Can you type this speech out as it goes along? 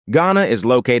Ghana is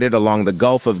located along the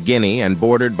Gulf of Guinea and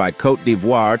bordered by Côte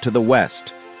d'Ivoire to the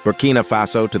west, Burkina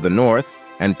Faso to the north,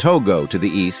 and Togo to the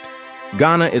east.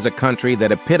 Ghana is a country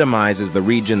that epitomizes the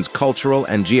region's cultural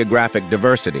and geographic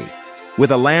diversity.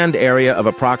 With a land area of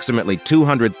approximately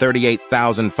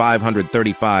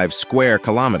 238,535 square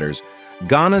kilometers,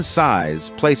 Ghana's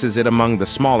size places it among the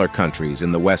smaller countries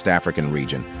in the West African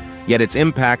region, yet its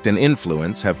impact and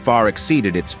influence have far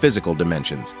exceeded its physical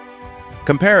dimensions.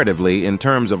 Comparatively, in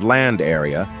terms of land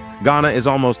area, Ghana is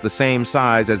almost the same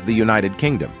size as the United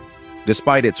Kingdom.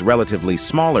 Despite its relatively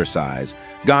smaller size,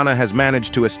 Ghana has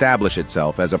managed to establish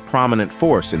itself as a prominent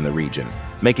force in the region,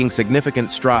 making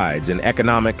significant strides in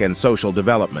economic and social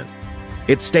development.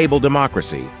 Its stable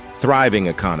democracy, thriving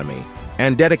economy,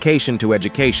 and dedication to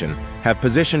education have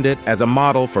positioned it as a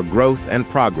model for growth and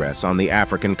progress on the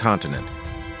African continent.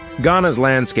 Ghana's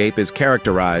landscape is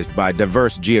characterized by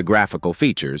diverse geographical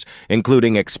features,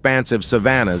 including expansive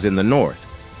savannas in the north,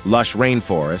 lush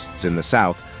rainforests in the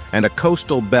south, and a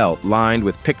coastal belt lined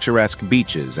with picturesque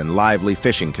beaches and lively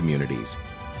fishing communities.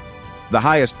 The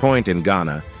highest point in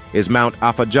Ghana is Mount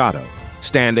Afadjato,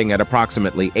 standing at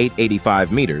approximately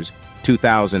 885 meters,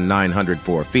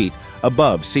 2,904 feet,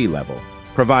 above sea level,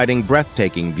 providing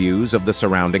breathtaking views of the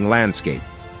surrounding landscape.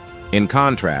 In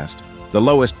contrast, the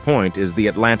lowest point is the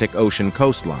Atlantic Ocean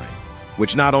coastline,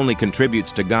 which not only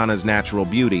contributes to Ghana's natural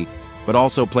beauty, but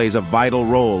also plays a vital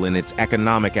role in its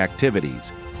economic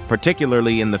activities,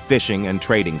 particularly in the fishing and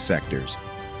trading sectors.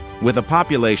 With a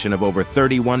population of over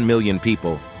 31 million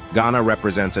people, Ghana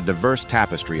represents a diverse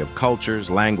tapestry of cultures,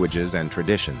 languages, and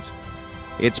traditions.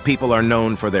 Its people are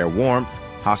known for their warmth,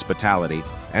 hospitality,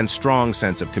 and strong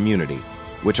sense of community,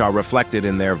 which are reflected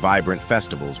in their vibrant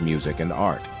festivals, music, and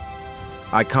art.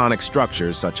 Iconic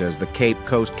structures such as the Cape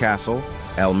Coast Castle,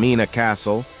 Elmina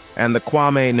Castle, and the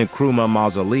Kwame Nkrumah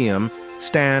Mausoleum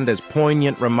stand as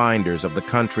poignant reminders of the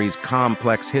country's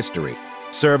complex history,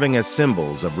 serving as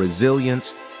symbols of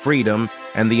resilience, freedom,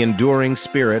 and the enduring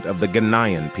spirit of the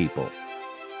Ghanaian people.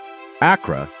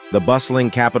 Accra, the bustling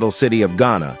capital city of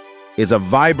Ghana, is a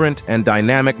vibrant and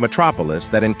dynamic metropolis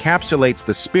that encapsulates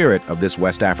the spirit of this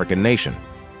West African nation.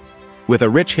 With a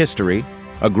rich history,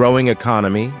 a growing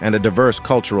economy, and a diverse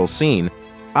cultural scene,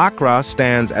 Accra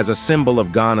stands as a symbol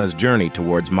of Ghana's journey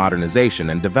towards modernization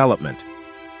and development.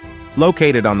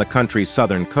 Located on the country's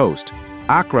southern coast,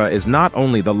 Accra is not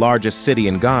only the largest city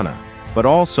in Ghana, but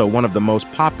also one of the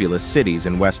most populous cities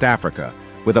in West Africa,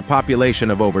 with a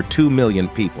population of over 2 million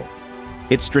people.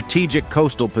 Its strategic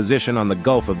coastal position on the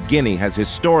Gulf of Guinea has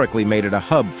historically made it a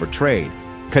hub for trade,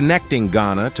 connecting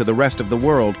Ghana to the rest of the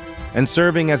world and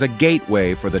serving as a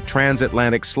gateway for the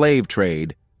transatlantic slave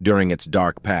trade during its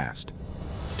dark past.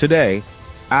 Today,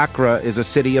 Accra is a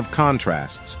city of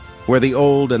contrasts, where the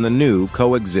old and the new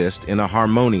coexist in a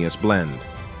harmonious blend.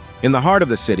 In the heart of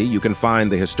the city, you can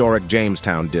find the historic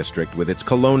Jamestown district with its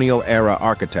colonial-era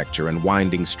architecture and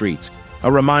winding streets,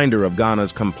 a reminder of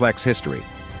Ghana's complex history.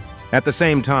 At the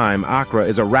same time, Accra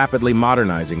is a rapidly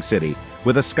modernizing city,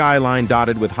 with a skyline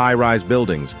dotted with high-rise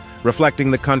buildings,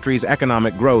 reflecting the country's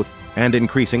economic growth and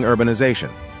increasing urbanization.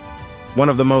 One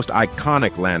of the most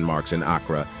iconic landmarks in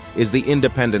Accra is the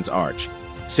Independence Arch,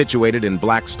 situated in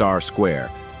Black Star Square,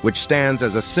 which stands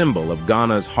as a symbol of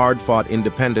Ghana's hard-fought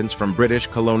independence from British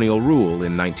colonial rule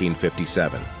in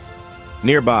 1957.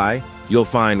 Nearby, you'll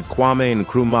find Kwame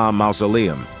Nkrumah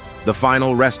Mausoleum, the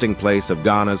final resting place of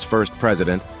Ghana's first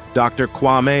president, Dr.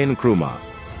 Kwame Nkrumah,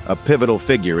 a pivotal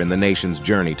figure in the nation's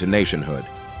journey to nationhood.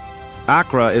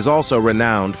 Accra is also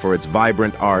renowned for its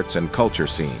vibrant arts and culture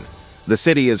scene. The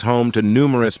city is home to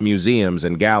numerous museums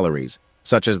and galleries,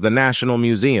 such as the National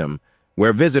Museum,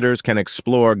 where visitors can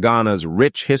explore Ghana's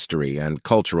rich history and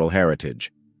cultural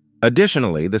heritage.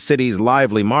 Additionally, the city's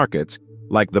lively markets,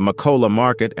 like the Makola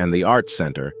Market and the Arts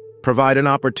Center, provide an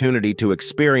opportunity to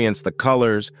experience the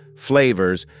colors,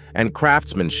 flavors, and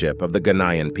craftsmanship of the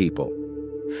Ghanaian people.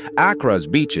 Accra's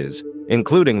beaches,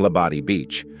 including Labadi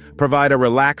Beach, provide a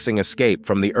relaxing escape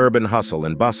from the urban hustle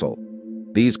and bustle.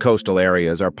 These coastal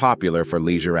areas are popular for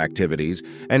leisure activities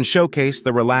and showcase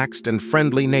the relaxed and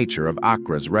friendly nature of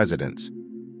Accra's residents.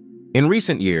 In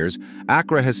recent years,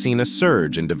 Accra has seen a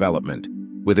surge in development,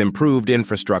 with improved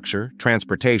infrastructure,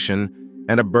 transportation,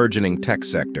 and a burgeoning tech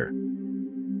sector.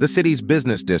 The city's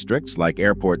business districts, like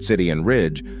Airport City and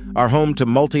Ridge, are home to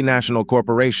multinational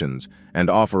corporations and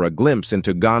offer a glimpse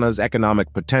into Ghana's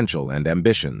economic potential and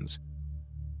ambitions.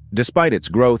 Despite its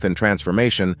growth and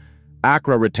transformation,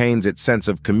 Accra retains its sense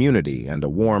of community and a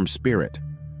warm spirit.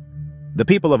 The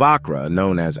people of Accra,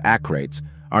 known as Accrates,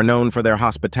 are known for their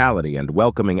hospitality and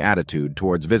welcoming attitude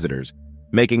towards visitors,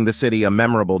 making the city a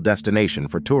memorable destination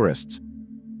for tourists.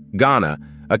 Ghana,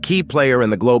 A key player in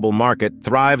the global market,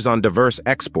 thrives on diverse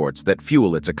exports that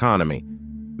fuel its economy.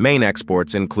 Main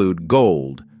exports include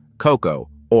gold, cocoa,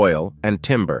 oil, and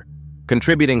timber,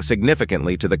 contributing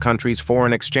significantly to the country's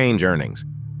foreign exchange earnings.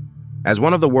 As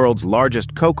one of the world's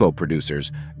largest cocoa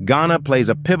producers, Ghana plays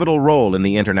a pivotal role in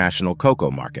the international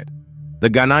cocoa market. The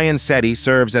Ghanaian cedi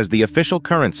serves as the official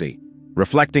currency,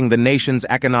 reflecting the nation's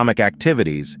economic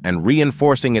activities and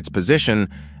reinforcing its position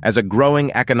as a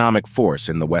growing economic force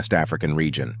in the West African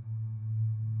region.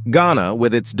 Ghana,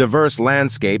 with its diverse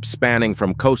landscapes spanning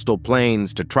from coastal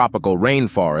plains to tropical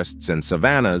rainforests and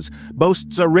savannas,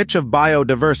 boasts a rich of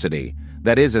biodiversity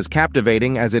that is as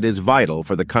captivating as it is vital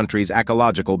for the country's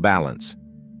ecological balance.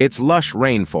 Its lush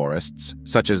rainforests,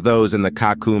 such as those in the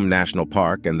Kakum National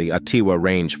Park and the Atiwa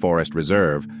Range Forest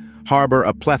Reserve, harbor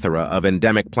a plethora of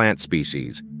endemic plant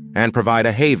species and provide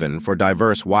a haven for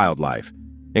diverse wildlife,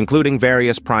 including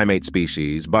various primate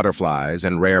species, butterflies,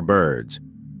 and rare birds.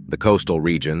 The coastal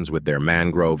regions, with their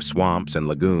mangrove swamps and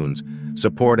lagoons,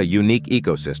 support a unique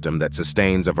ecosystem that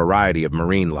sustains a variety of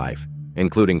marine life,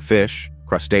 including fish,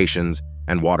 crustaceans,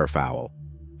 and waterfowl.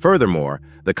 Furthermore,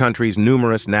 the country's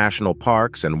numerous national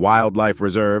parks and wildlife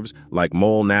reserves, like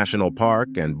Mole National Park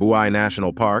and Buai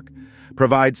National Park,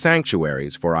 provide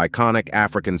sanctuaries for iconic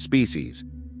African species,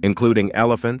 including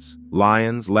elephants,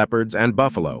 lions, leopards, and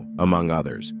buffalo, among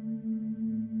others.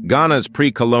 Ghana's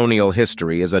pre-colonial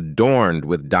history is adorned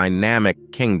with dynamic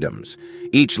kingdoms,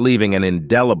 each leaving an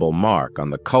indelible mark on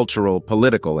the cultural,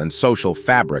 political, and social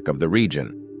fabric of the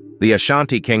region. The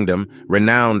Ashanti Kingdom,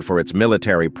 renowned for its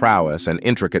military prowess and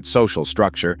intricate social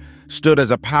structure, stood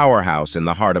as a powerhouse in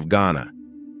the heart of Ghana.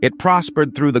 It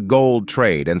prospered through the gold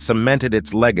trade and cemented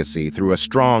its legacy through a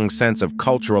strong sense of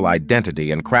cultural identity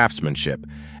and craftsmanship,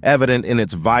 evident in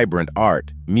its vibrant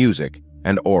art, music,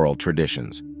 and oral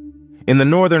traditions. In the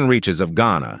northern reaches of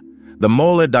Ghana, the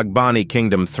Mole Dagbani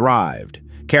Kingdom thrived,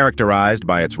 characterized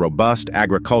by its robust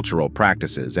agricultural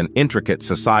practices and intricate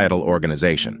societal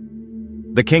organization.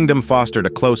 The kingdom fostered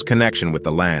a close connection with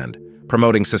the land,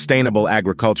 promoting sustainable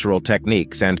agricultural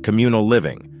techniques and communal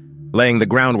living, laying the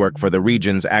groundwork for the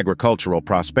region's agricultural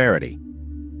prosperity.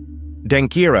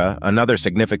 Denkira, another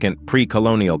significant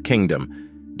pre-colonial kingdom,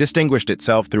 distinguished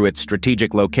itself through its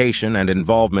strategic location and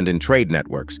involvement in trade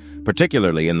networks,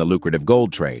 particularly in the lucrative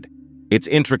gold trade. Its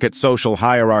intricate social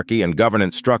hierarchy and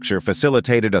governance structure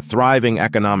facilitated a thriving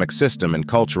economic system and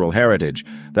cultural heritage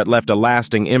that left a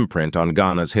lasting imprint on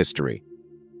Ghana's history.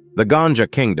 The Ganja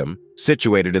Kingdom,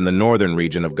 situated in the northern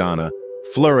region of Ghana,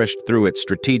 flourished through its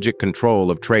strategic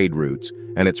control of trade routes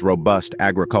and its robust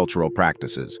agricultural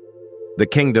practices. The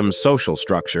kingdom's social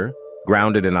structure,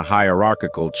 grounded in a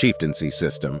hierarchical chieftaincy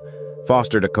system,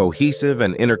 fostered a cohesive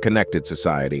and interconnected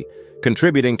society,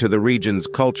 contributing to the region's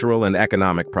cultural and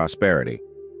economic prosperity.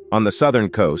 On the southern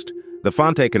coast, the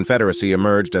Fante Confederacy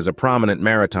emerged as a prominent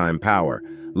maritime power,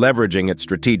 leveraging its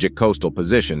strategic coastal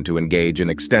position to engage in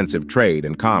extensive trade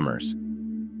and commerce.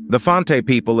 The Fante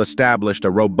people established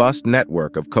a robust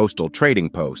network of coastal trading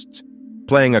posts,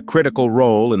 playing a critical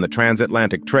role in the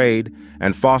transatlantic trade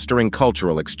and fostering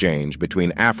cultural exchange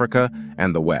between Africa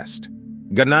and the West.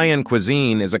 Ghanaian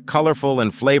cuisine is a colorful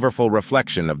and flavorful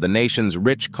reflection of the nation's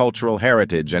rich cultural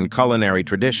heritage and culinary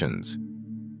traditions.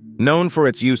 Known for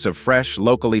its use of fresh,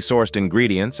 locally sourced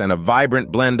ingredients and a vibrant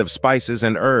blend of spices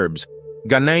and herbs,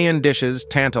 Ghanaian dishes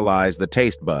tantalize the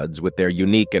taste buds with their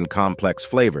unique and complex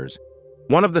flavors.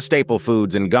 One of the staple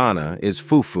foods in Ghana is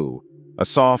fufu, a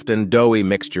soft and doughy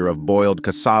mixture of boiled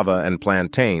cassava and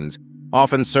plantains,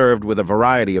 often served with a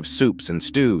variety of soups and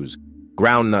stews.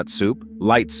 Groundnut soup,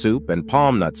 light soup, and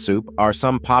palm nut soup are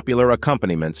some popular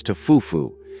accompaniments to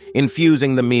fufu,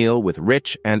 infusing the meal with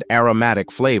rich and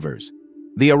aromatic flavors.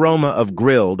 The aroma of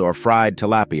grilled or fried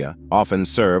tilapia, often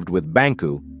served with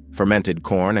banku, fermented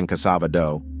corn and cassava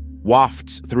dough,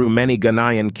 wafts through many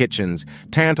Ghanaian kitchens,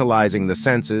 tantalizing the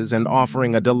senses and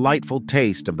offering a delightful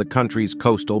taste of the country's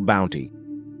coastal bounty.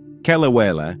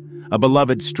 Kelewele, a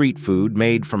beloved street food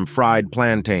made from fried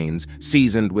plantains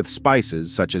seasoned with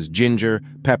spices such as ginger,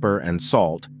 pepper, and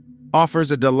salt, offers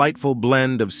a delightful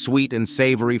blend of sweet and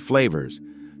savory flavors,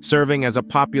 serving as a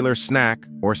popular snack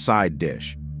or side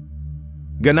dish.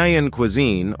 Ghanaian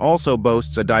cuisine also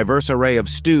boasts a diverse array of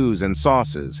stews and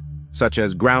sauces, such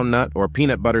as groundnut or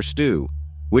peanut butter stew,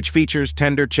 which features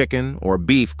tender chicken or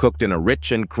beef cooked in a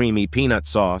rich and creamy peanut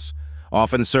sauce,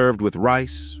 often served with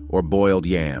rice or boiled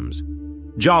yams.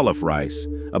 Jollof rice,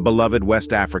 a beloved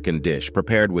West African dish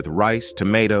prepared with rice,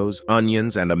 tomatoes,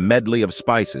 onions, and a medley of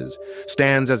spices,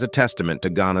 stands as a testament to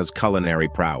Ghana's culinary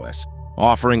prowess,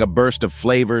 offering a burst of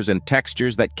flavors and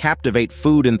textures that captivate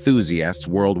food enthusiasts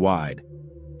worldwide.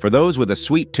 For those with a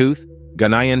sweet tooth,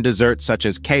 Ghanaian desserts such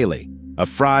as kele, a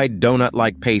fried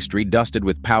donut-like pastry dusted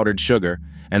with powdered sugar,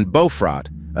 and bofrot,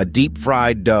 a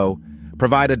deep-fried dough,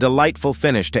 provide a delightful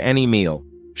finish to any meal,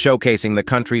 showcasing the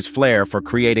country's flair for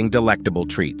creating delectable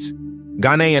treats.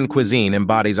 Ghanaian cuisine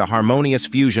embodies a harmonious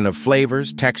fusion of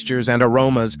flavors, textures, and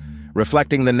aromas,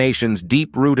 reflecting the nation's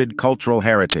deep-rooted cultural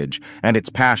heritage and its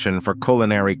passion for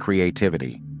culinary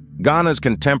creativity. Ghana's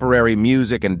contemporary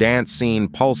music and dance scene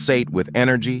pulsate with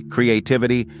energy,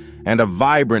 creativity, and a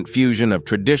vibrant fusion of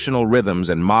traditional rhythms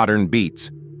and modern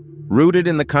beats. Rooted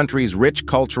in the country's rich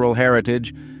cultural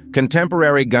heritage,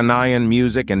 contemporary Ghanaian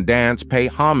music and dance pay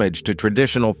homage to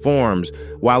traditional forms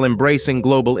while embracing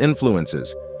global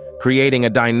influences, creating a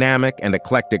dynamic and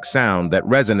eclectic sound that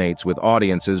resonates with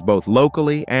audiences both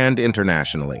locally and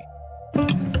internationally.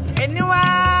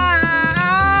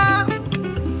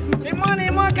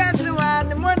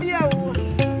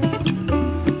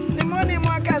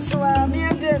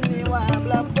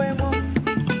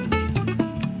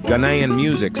 Ghanaian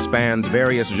music spans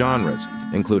various genres,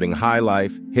 including high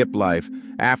life, hip life,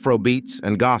 Afro beats,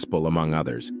 and gospel, among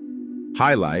others.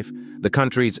 High life, the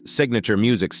country's signature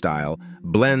music style,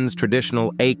 blends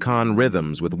traditional Akon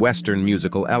rhythms with Western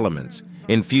musical elements,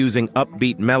 infusing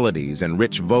upbeat melodies and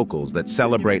rich vocals that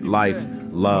celebrate life,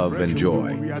 love, and joy.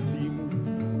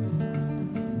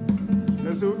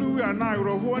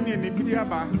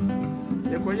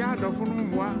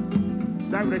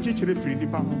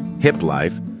 Hip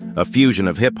life, a fusion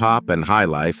of hip-hop and high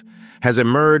life, has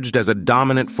emerged as a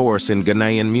dominant force in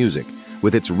Ghanaian music,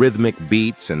 with its rhythmic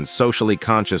beats and socially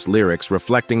conscious lyrics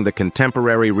reflecting the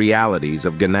contemporary realities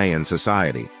of Ghanaian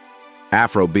society.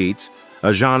 Afro beats,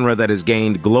 a genre that has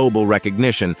gained global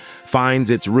recognition,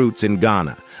 finds its roots in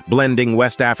Ghana, blending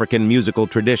West African musical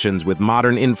traditions with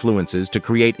modern influences to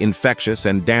create infectious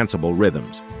and danceable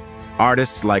rhythms.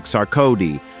 Artists like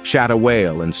Sarkodie, Shatta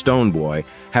Wale, and Stonebwoy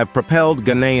have propelled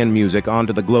Ghanaian music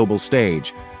onto the global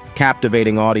stage,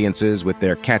 captivating audiences with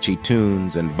their catchy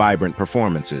tunes and vibrant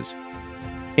performances.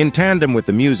 In tandem with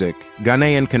the music,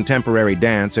 Ghanaian contemporary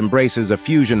dance embraces a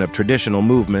fusion of traditional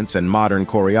movements and modern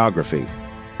choreography,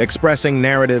 expressing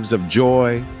narratives of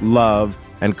joy, love,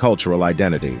 and cultural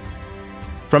identity.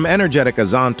 From energetic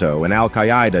Azanto and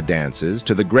Al-Qaeda dances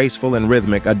to the graceful and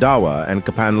rhythmic Adawa and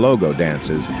Kapanlogo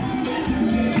dances,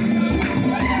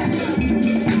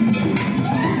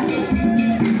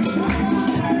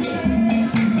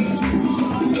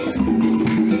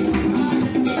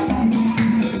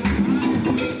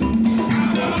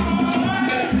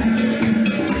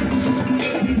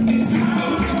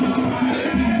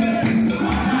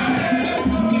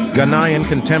 Ghanaian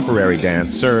contemporary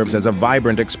dance serves as a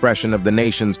vibrant expression of the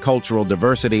nation's cultural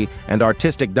diversity and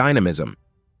artistic dynamism.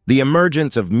 The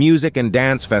emergence of music and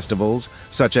dance festivals,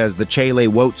 such as the Chele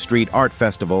Wote Street Art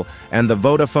Festival and the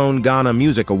Vodafone Ghana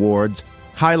Music Awards,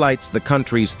 highlights the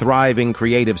country's thriving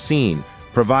creative scene,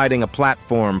 providing a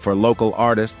platform for local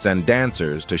artists and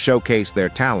dancers to showcase their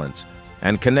talents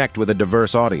and connect with a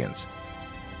diverse audience.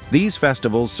 These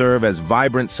festivals serve as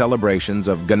vibrant celebrations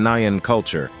of Ghanaian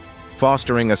culture,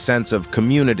 fostering a sense of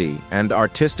community and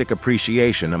artistic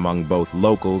appreciation among both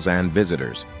locals and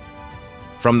visitors.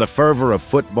 From the fervor of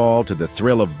football to the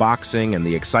thrill of boxing and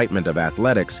the excitement of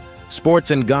athletics, sports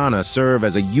in Ghana serve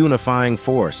as a unifying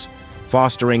force,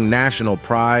 fostering national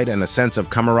pride and a sense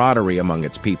of camaraderie among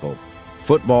its people.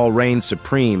 Football reigns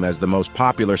supreme as the most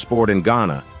popular sport in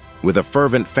Ghana, with a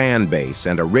fervent fan base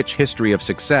and a rich history of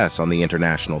success on the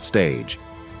international stage.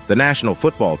 The national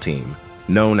football team,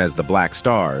 known as the Black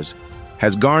Stars,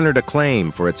 has garnered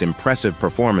acclaim for its impressive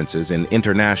performances in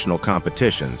international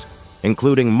competitions,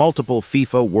 including multiple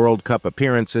FIFA World Cup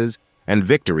appearances and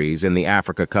victories in the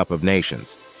Africa Cup of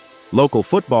Nations. Local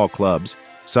football clubs,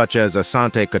 such as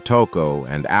Asante Kotoko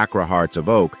and Accra Hearts of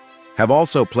Oak, have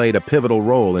also played a pivotal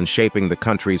role in shaping the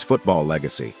country's football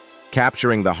legacy,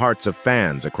 capturing the hearts of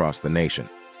fans across the nation.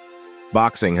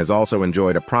 Boxing has also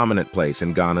enjoyed a prominent place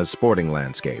in Ghana's sporting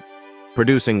landscape,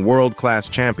 producing world-class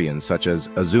champions such as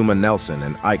Azuma Nelson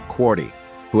and Ike Quartey,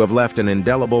 who have left an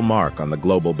indelible mark on the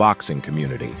global boxing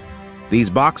community. These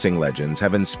boxing legends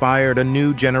have inspired a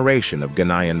new generation of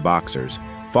Ghanaian boxers,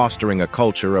 fostering a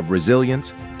culture of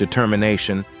resilience,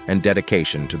 determination, and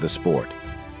dedication to the sport.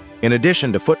 In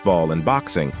addition to football and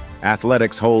boxing,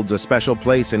 athletics holds a special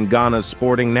place in Ghana's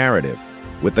sporting narrative,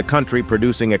 with the country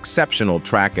producing exceptional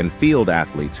track and field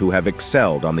athletes who have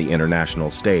excelled on the international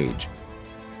stage.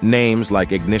 Names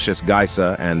like Ignatius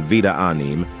Gaisa and Vida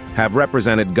Anim have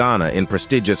represented Ghana in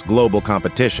prestigious global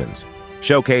competitions,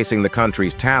 showcasing the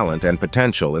country's talent and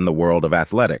potential in the world of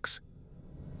athletics.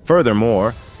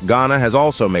 Furthermore, Ghana has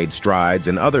also made strides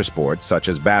in other sports such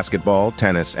as basketball,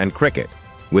 tennis, and cricket,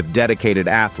 with dedicated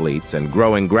athletes and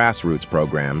growing grassroots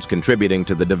programs contributing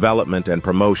to the development and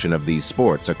promotion of these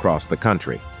sports across the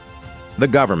country. The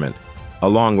government,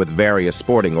 along with various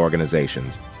sporting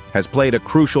organizations, has played a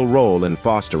crucial role in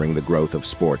fostering the growth of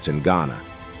sports in Ghana,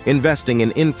 investing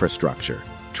in infrastructure,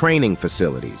 training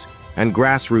facilities, and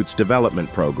grassroots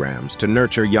development programs to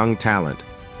nurture young talent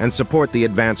and support the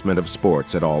advancement of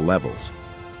sports at all levels.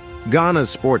 Ghana's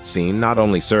sports scene not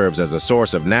only serves as a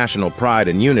source of national pride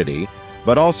and unity,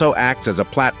 but also acts as a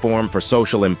platform for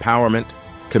social empowerment,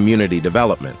 community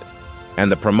development,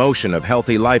 and the promotion of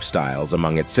healthy lifestyles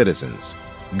among its citizens.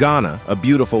 Ghana, a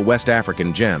beautiful West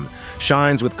African gem,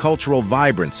 shines with cultural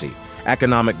vibrancy,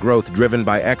 economic growth driven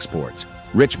by exports,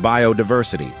 rich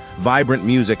biodiversity, vibrant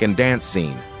music and dance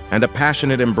scene, and a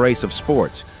passionate embrace of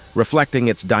sports, reflecting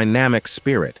its dynamic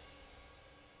spirit.